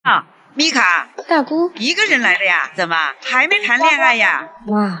啊，米卡，大姑，一个人来的呀？怎么还没谈恋爱呀？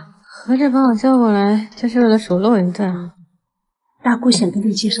哇，合着把我叫过来就是为了数落一顿啊？大姑想给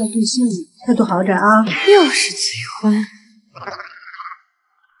你介绍对象，态度好点啊！又是结婚，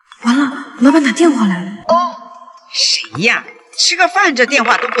完了，老板打电话来了。谁呀？吃个饭这电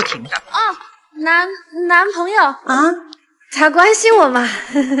话都不停的。哦，男朋友啊，他关心我嘛。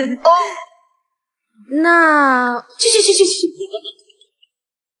那去。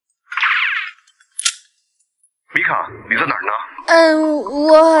米卡，你在哪儿呢？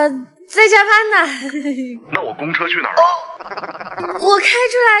我在加班呢。那我公车去哪儿啊？我开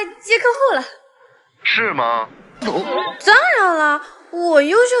出来接客户了。是吗？当然了，我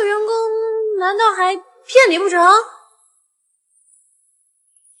优秀员工难道还骗你不成？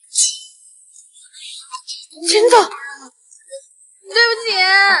秦总，对不起。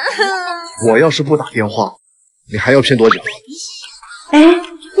我要是不打电话，你还要骗多久？哎，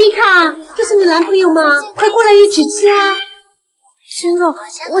米卡，这是你男朋友吗？快过来一起吃啊！秦总，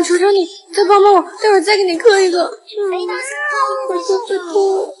我求求你，再帮帮我，待会儿再给你磕一个。拜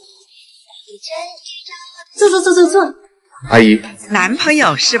托。坐。阿姨，男朋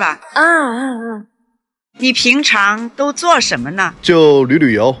友是吧？啊！你平常都做什么呢？就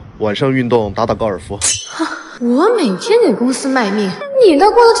旅游，晚上运动，打高尔夫。我每天给公司卖命，你倒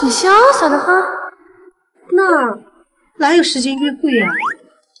过得挺潇洒的哈。那哪有时间约会呀？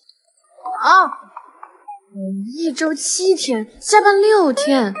一周7天，加班6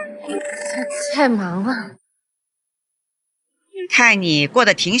天，太忙了。看你过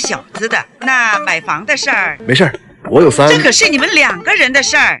得挺小资的，那买房的事儿……没事儿，我有这可是你们2个人的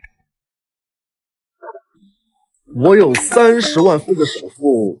事儿。我有30万付的首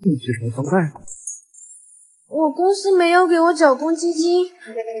付，定期偿房贷。我公司没有给我缴公积金，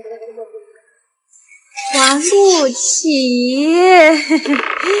还不起。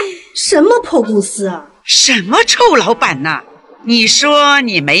什么破公司啊！什么臭老板呐！你说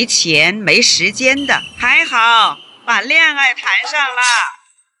你没钱没时间的，还好把恋爱谈上了。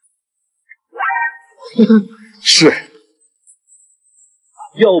是，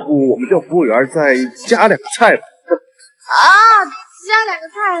要不我们叫服务员再加2个菜吧。加2个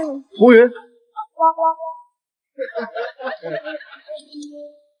菜。服务员。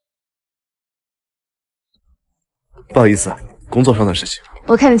不好意思，工作上的事情。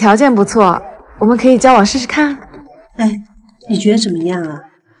我看你条件不错，我们可以交往试试看。哎，你觉得怎么样啊？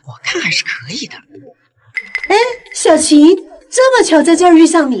我看还是可以的。哎，小琴，这么巧在这儿遇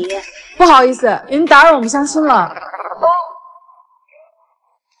上你。不好意思，您打扰我们相亲了。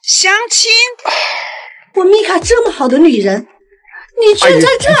相亲？我米卡这么好的女人，你却在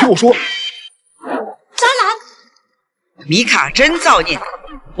这儿。你听我说。渣男！米卡真造孽，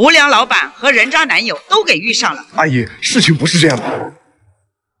无良老板和人渣男友都给遇上了。阿姨，事情不是这样的。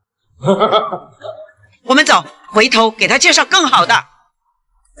我们走，回头给他介绍更好的。哼，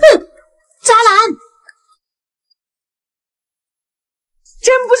渣男！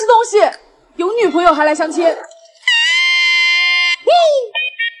真不是东西，有女朋友还来相亲。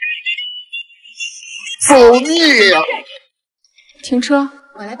造孽呀！停车，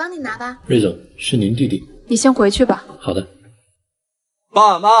我来帮你拿吧。瑞总，是您弟弟。你先回去吧。好的。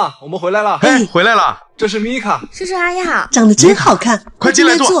爸妈，我们回来了。嘿，回来了。这是米卡。叔叔阿姨好。长得真好看，快进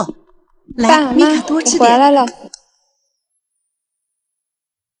来坐。来，米卡多吃点。回来了。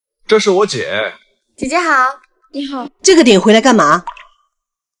这是我姐。姐姐好。你好。这个点回来干嘛？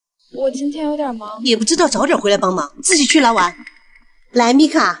我今天有点忙，也不知道早点回来帮忙，自己去拿完。来，米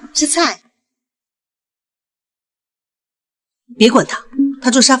卡吃菜。别管他，他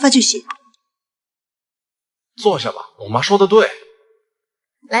坐沙发就行。坐下吧，我妈说的对。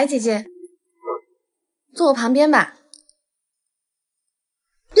来，姐姐，坐我旁边吧。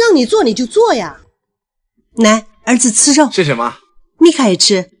让你坐你就坐呀。来，儿子吃肉。谢谢妈。米卡也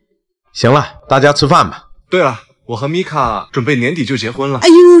吃。行了，大家吃饭吧。对了，我和米卡准备年底就结婚了。哎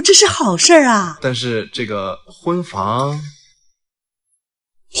呦，这是好事儿啊！但是这个婚房……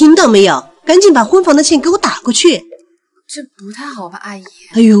听到没有？赶紧把婚房的钱给我打过去。这不太好吧，阿姨？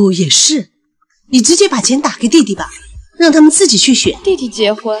哎呦，也是，你直接把钱打给弟弟吧，让他们自己去选。弟弟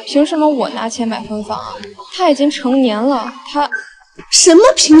结婚，凭什么我拿钱买婚房啊？他已经成年了，他什么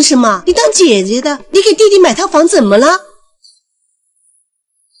凭什么？你当姐姐的，你给弟弟买套房怎么了？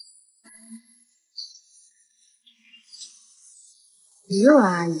不用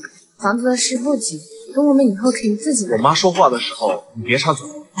啊，阿姨，房子的事不急，等我们以后可以自己买。我妈说话的时候你别插嘴。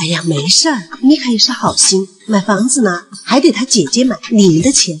哎呀，没事儿，米卡也是好心，买房子呢还得他姐姐买，你们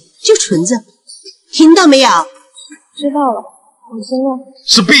的钱就存着，听到没有？知道了，我先问。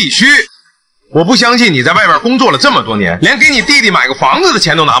是必须。我不相信你在外边工作了这么多年，连给你弟弟买个房子的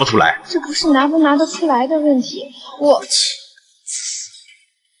钱都拿不出来。这不是拿不拿得出来的问题，我自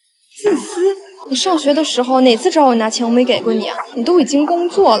私。你上学的时候哪次找我拿钱我没给过你啊？你都已经工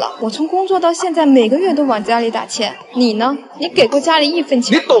作了，我从工作到现在每个月都往家里打钱，你呢？你给过家里1分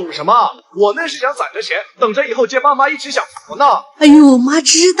钱？你懂什么？我那是想攒着钱，等着以后接妈妈一直享福呢。哎呦，妈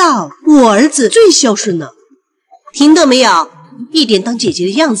知道，我儿子最孝顺了，听到没有？一点当姐姐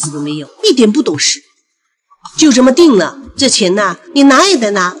的样子都没有，一点不懂事。就这么定了，这钱呢，你拿也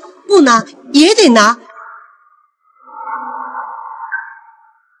得拿，不拿也得拿。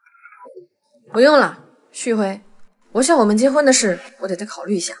不用了，旭辉，我想我们结婚的事，我得再考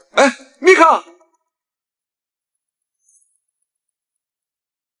虑一下。哎，米卡，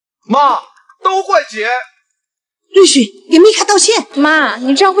妈，都怪姐。瑞雪，给米卡道歉。妈，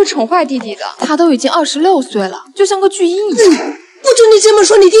你这样会宠坏弟弟的，他都已经26岁了，就像个巨婴一样。不准你这么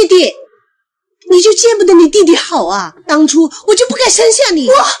说你弟弟，你就见不得你弟弟好啊！当初我就不该生下你。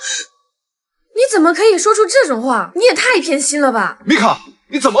哇，你怎么可以说出这种话？你也太偏心了吧！米卡，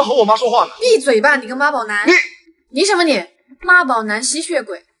你怎么和我妈说话呢？闭嘴吧，你个妈宝男！你什么你？妈宝男吸血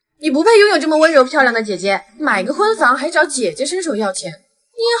鬼！你不配拥有这么温柔漂亮的姐姐，买个婚房还找姐姐伸手要钱，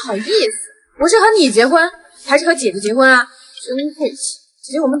你也好意思？我是和你结婚，还是和姐姐结婚啊？真晦气！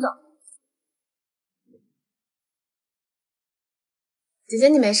姐姐，我们走。姐姐，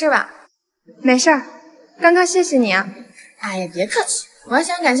你没事吧？没事儿，刚刚谢谢你啊。哎呀，别客气，我还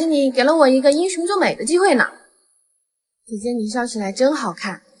想感谢你给了我一个英雄救美的机会呢。姐姐，你笑起来真好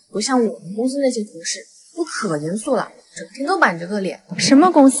看，不像我们公司那些同事，都可严肃了，整天都板着个脸。什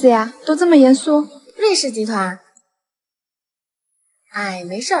么公司呀？都这么严肃？瑞士集团。哎，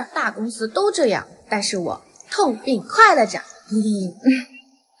没事儿，大公司都这样，但是我痛并快乐着。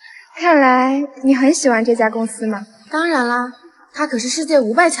看来你很喜欢这家公司嘛？当然啦，它可是世界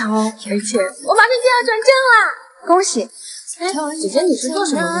500强哦，而且我马上就要转正啦！恭喜！哎，姐姐，你是做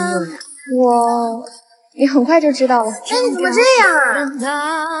什么工作的呀？你很快就知道了。哎，你怎么这样啊？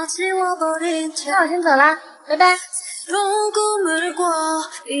那我先走啦，拜拜。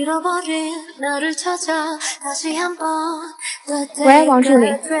喂，王助理，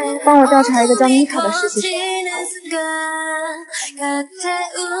帮我调查一个叫米卡的实习生。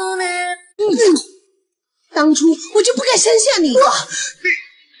当初我就不该生下你。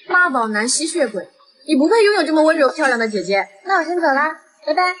妈宝男吸血鬼，你不配拥有这么温柔漂亮的姐姐。那我先走啦，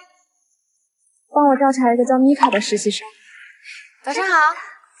拜拜。帮我调查一个叫米卡的实习生。早上好。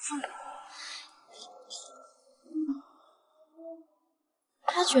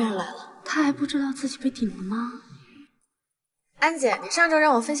他居然来了，他还不知道自己被顶了吗？安姐，你上周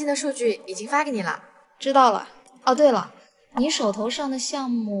让我分析的数据已经发给你了。知道了。哦，对了，你手头上的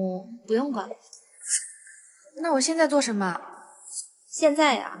项目不用管了。那我现在做什么？现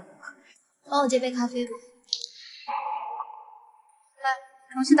在呀，帮我接杯咖啡吧。来，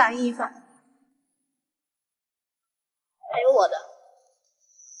重新打印一份。还有我的。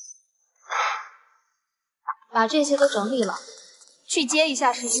把这些都整理了，去接一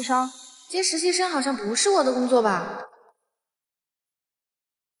下实习生。接实习生好像不是我的工作吧？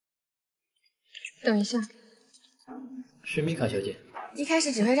等一下。是米卡小姐。一开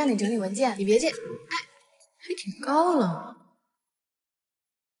始只会让你整理文件，你别介。哎，还挺高冷。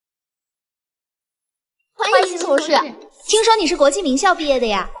欢迎新同事，听说你是国际名校毕业的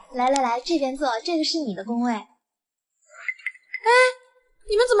呀？来，这边坐，这个是你的工位。哎，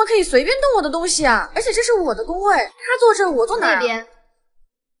你们怎么可以随便动我的东西啊？而且这是我的工位，他坐这，我坐哪？那边。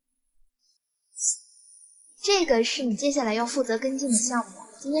这个是你接下来要负责跟进的项目，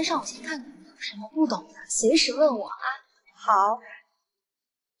今天上午先看看，有什么不懂的随时问我啊。好。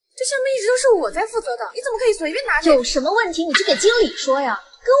这项目一直都是我在负责的，你怎么可以随便拿着？有什么问题你去给经理说呀，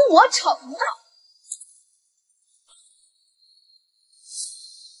跟我吵什么吵？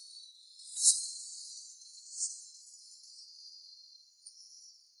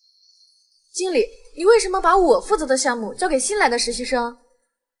经理，你为什么把我负责的项目交给新来的实习生？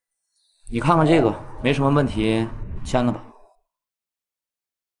你看看这个，没什么问题，签了吧。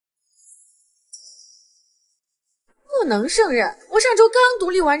不能胜任，我上周刚独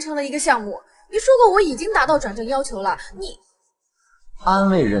立完成了一个项目，你说过我已经达到转正要求了，你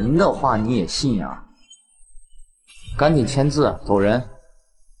安慰人的话你也信呀？赶紧签字，走人。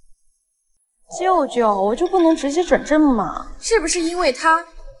舅舅，我就不能直接转正吗？是不是因为他？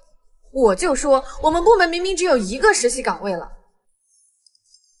我就说我们部门明明只有1个实习岗位了。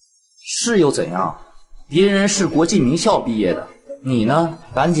是又怎样？别人是国际名校毕业的，你呢？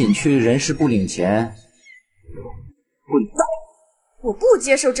赶紧去人事部领钱，滚蛋！我不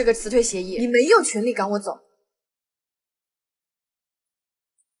接受这个辞退协议，你没有权利赶我走。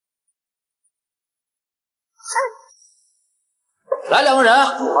来2个人，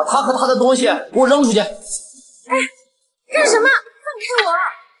把他和他的东西给我扔出去。哎，干什么？放开我！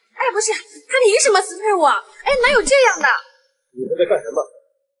哎，不是，他凭什么辞退我？哎，哪有这样的？你们在干什么？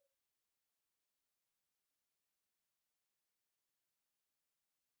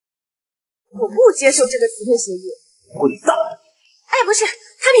我不接受这个辞退协议。滚蛋！哎，不是，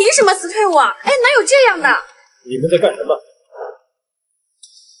他凭什么辞退我？哎，哪有这样的？你们在干什么？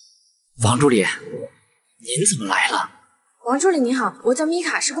王助理，您怎么来了？王助理你好，我叫米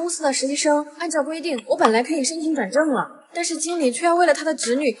卡，是公司的实习生。按照规定，我本来可以申请转正了，但是经理却要为了他的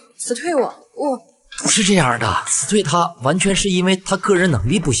侄女辞退我。不是这样的，辞退他完全是因为他个人能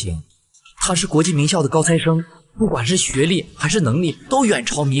力不行。他是国际名校的高材生，不管是学历还是能力都远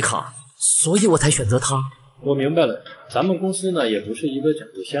超米卡，所以我才选择他。我明白了，咱们公司呢也不是一个讲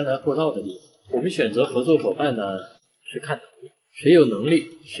究先来后到的地方，我们选择合作伙伴呢是看能力，谁有能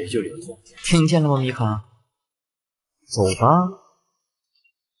力谁就留下。听见了吗，米卡？走吧。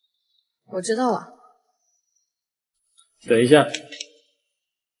我知道了。等一下，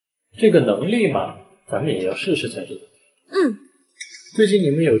这个能力嘛，咱们也要试试才知道。最近你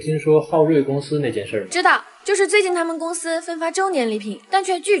们有听说浩瑞公司那件事吗？知道，就是最近他们公司分发周年礼品，但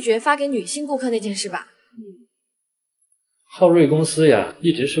却拒绝发给女性顾客那件事吧？浩瑞公司呀，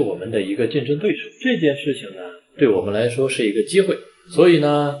一直是我们的一个竞争对手。这件事情呢，对我们来说是一个机会，所以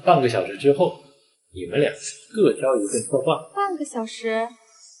呢，半个小时之后，你们俩各交一份策划。半个小时，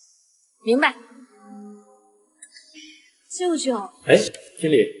明白。舅舅，哎，经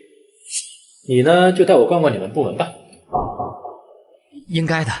理，你呢就带我逛逛你们部门吧。应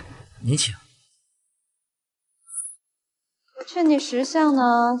该的，您请。我劝你识相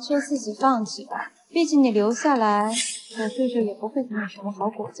呢，就自己放弃吧。毕竟你留下来，我舅舅也不会给你什么好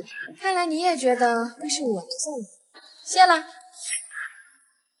果子吃。看来你也觉得那是我的错误。谢了。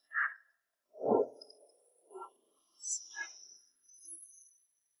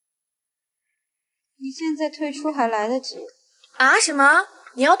你现在退出还来得及。啊？什么？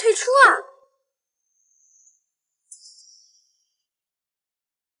你要退出啊？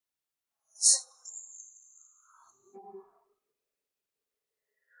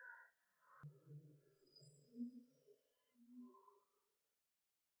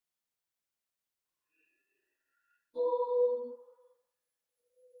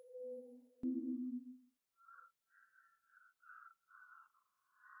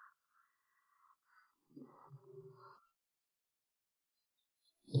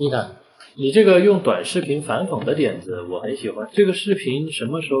妮娜，你这个用短视频反讽的点子我很喜欢。这个视频什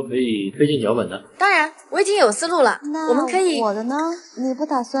么时候可以推进脚本呢？当然，我已经有思路了。我们可以……我的呢？你不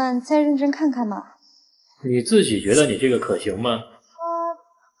打算再认真看看吗？你自己觉得你这个可行吗？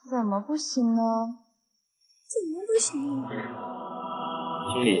怎么不行呢？怎么不行？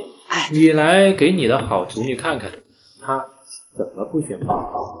经理，你来给你的好侄女看看，她怎么不行吗？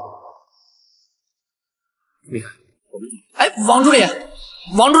你看，我们……哎，王助理，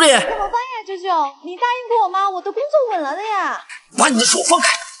王助理，怎么办呀，舅舅？你答应过我吗？我的工作稳了的呀。把你的手放开！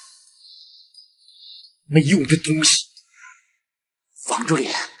没用的东西。王助理，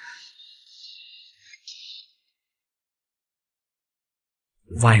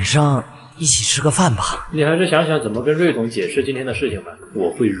晚上一起吃个饭吧。你还是想想怎么跟瑞总解释今天的事情吧，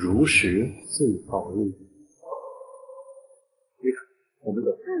我会如实自访瑞。你看，我们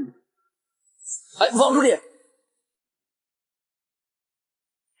走。哎，王助理。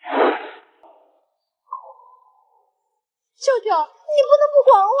舅舅，你不能不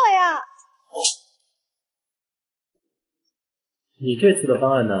管我呀！你这次的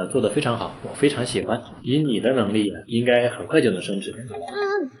方案呢，做得非常好，我非常喜欢。以你的能力啊，应该很快就能升职。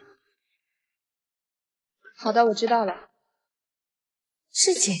好的，我知道了。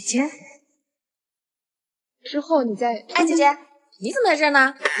是姐姐。之后你再……哎，姐姐，你怎么在这儿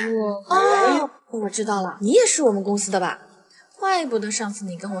呢？我知道了，你也是我们公司的吧？怪不得上次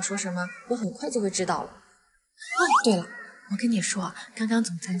你跟我说什么，我很快就会知道了。哦，对了。我跟你说，刚刚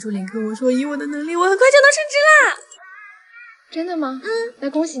总裁助理跟我说，以我的能力，我很快就能升职啦！真的吗？那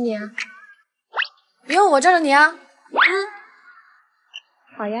恭喜你啊！以后我罩着你啊！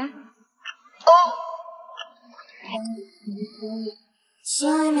好呀。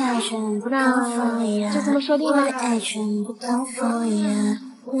那就这么说定了。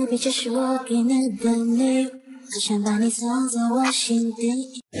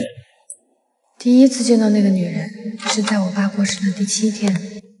第一次见到那个女人是在我爸过世的第7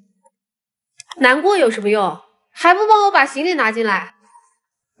天。难过有什么用？还不帮我把行李拿进来？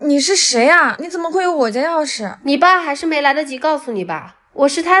你是谁啊？你怎么会有我家钥匙？你爸还是没来得及告诉你吧？我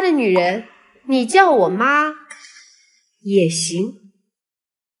是他的女人，你叫我妈也行。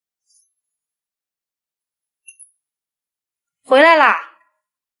回来啦，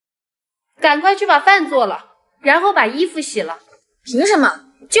赶快去把饭做了，然后把衣服洗了。凭什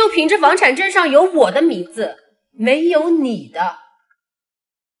么？就凭这房产证上有我的名字，没有你的。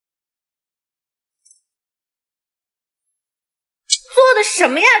做的什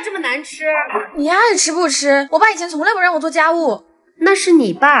么呀，这么难吃？你爱吃不吃？我爸以前从来不让我做家务。那是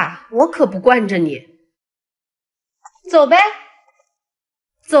你爸，我可不惯着你。走呗，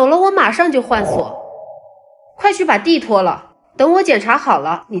走了我马上就换锁。快去把地拖了，等我检查好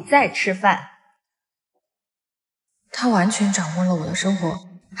了，你再吃饭。他完全掌握了我的生活，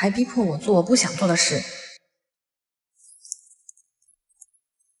还逼迫我做我不想做的事。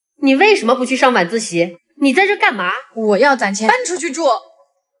你为什么不去上晚自习？你在这干嘛？我要攒钱搬出去住。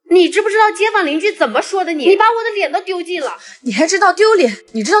你知不知道街坊邻居怎么说的你？你把我的脸都丢尽了。你还知道丢脸？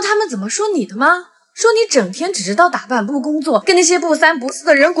你知道他们怎么说你的吗？说你整天只知道打扮不工作，跟那些不三不四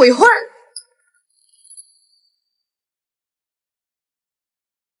的人鬼混。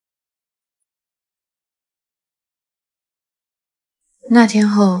那天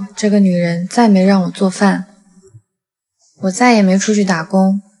后，这个女人再没让我做饭，我再也没出去打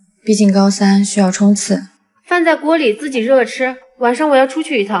工，毕竟高三需要冲刺。饭在锅里自己热吃，晚上我要出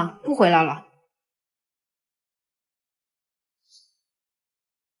去一趟，不回来了。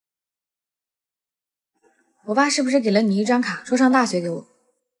我爸是不是给了你一张卡，说上大学给我？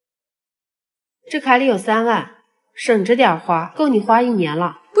这卡里有3万，省着点花，够你花1年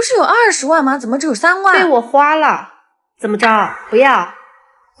了。不是有20万吗？怎么只有3万？被我花了，怎么着？不要，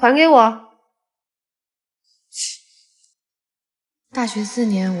还给我。大学4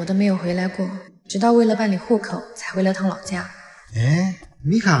年我都没有回来过，直到为了办理户口才回了趟老家。哎，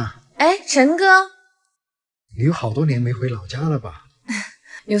米卡。哎，陈哥，你有好多年没回老家了吧？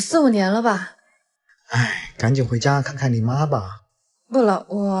有4、5年了吧。哎，赶紧回家看看你妈吧。不了，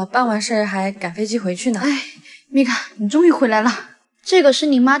我办完事还赶飞机回去呢。哎，米卡，你终于回来了。这个是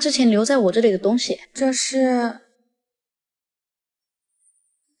你妈之前留在我这里的东西。这是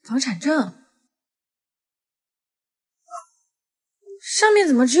房产证，上面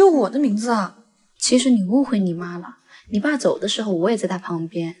怎么只有我的名字啊？其实你误会你妈了。你爸走的时候，我也在他旁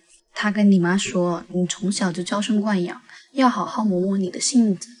边。他跟你妈说，你从小就娇生惯养，要好好磨磨你的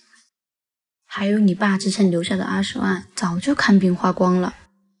性子。还有你爸之前留下的20万，早就看病花光了。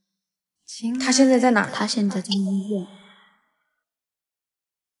他现在在哪儿？他现在在医院。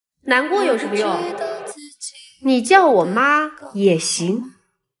难过有什么用？你叫我妈也行。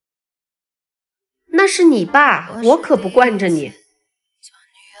那是你爸，我可不惯着你。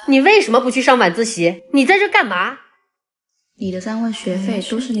你为什么不去上晚自习？你在这干嘛？你的3万学费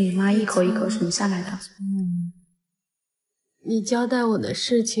都是你妈一口一口省下来的。你交代我的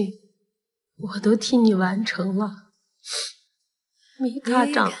事情，我都替你完成了。米卡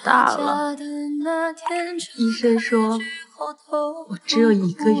长大了，医生说我只有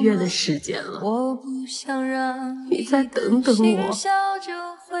1个月的时间了，你再等等我。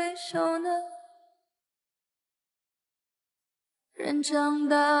人长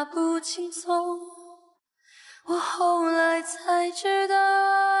大不轻松，我后来才知道。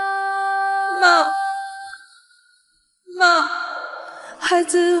妈，孩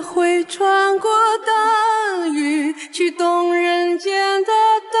子会穿过大雨，去懂人间的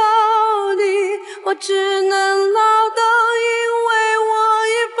道理。我只能唠叨，因为我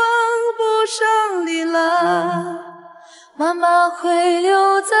已帮不上你了。妈妈会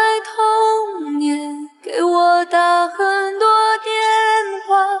留在童年，给我打很多电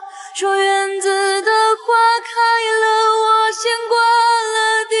话，说园子的花开了，我先挂了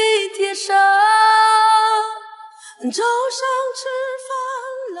地铁上。早上吃